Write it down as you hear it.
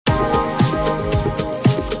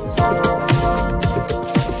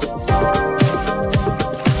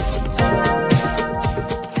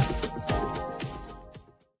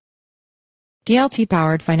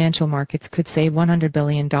DLT-powered financial markets could save $100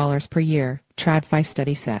 billion per year, TradFi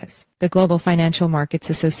study says. The Global Financial Markets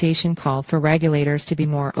Association called for regulators to be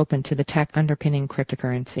more open to the tech underpinning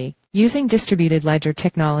cryptocurrency. Using distributed ledger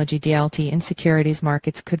technology, DLT in securities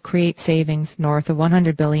markets could create savings north of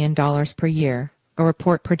 $100 billion per year, a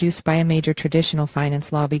report produced by a major traditional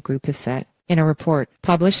finance lobby group has said. In a report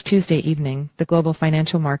published Tuesday evening, the Global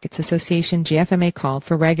Financial Markets Association (GFMA) called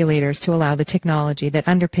for regulators to allow the technology that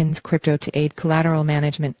underpins crypto to aid collateral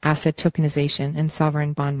management, asset tokenization, and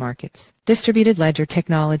sovereign bond markets. Distributed ledger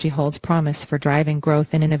technology holds promise for driving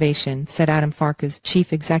growth and innovation, said Adam Farkas,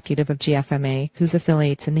 chief executive of GFMA, whose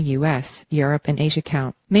affiliates in the US, Europe, and Asia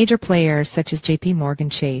count major players such as JP Morgan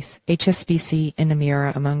Chase, HSBC, and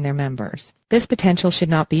Nomura among their members. This potential should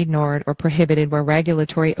not be ignored or prohibited where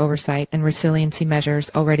regulatory oversight and resiliency measures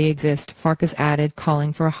already exist, Farkas added,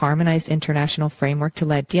 calling for a harmonized international framework to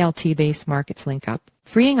let DLT-based markets link up.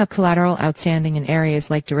 Freeing up collateral outstanding in areas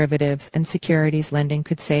like derivatives and securities lending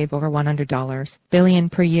could save over $100 billion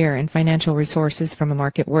per year in financial resources from a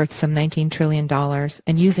market worth some $19 trillion,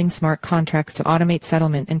 and using smart contracts to automate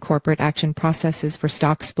settlement and corporate action processes for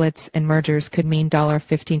stock splits and mergers could mean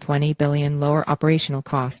 $15–20 billion lower operational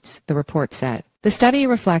costs, the report said. The study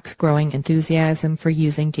reflects growing enthusiasm for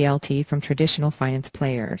using DLT from traditional finance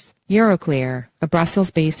players. Euroclear, a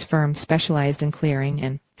Brussels-based firm specialized in clearing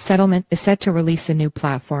and settlement, is set to release a new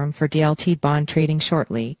platform for DLT bond trading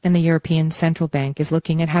shortly, and the European Central Bank is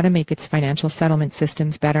looking at how to make its financial settlement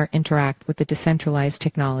systems better interact with the decentralized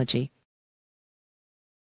technology.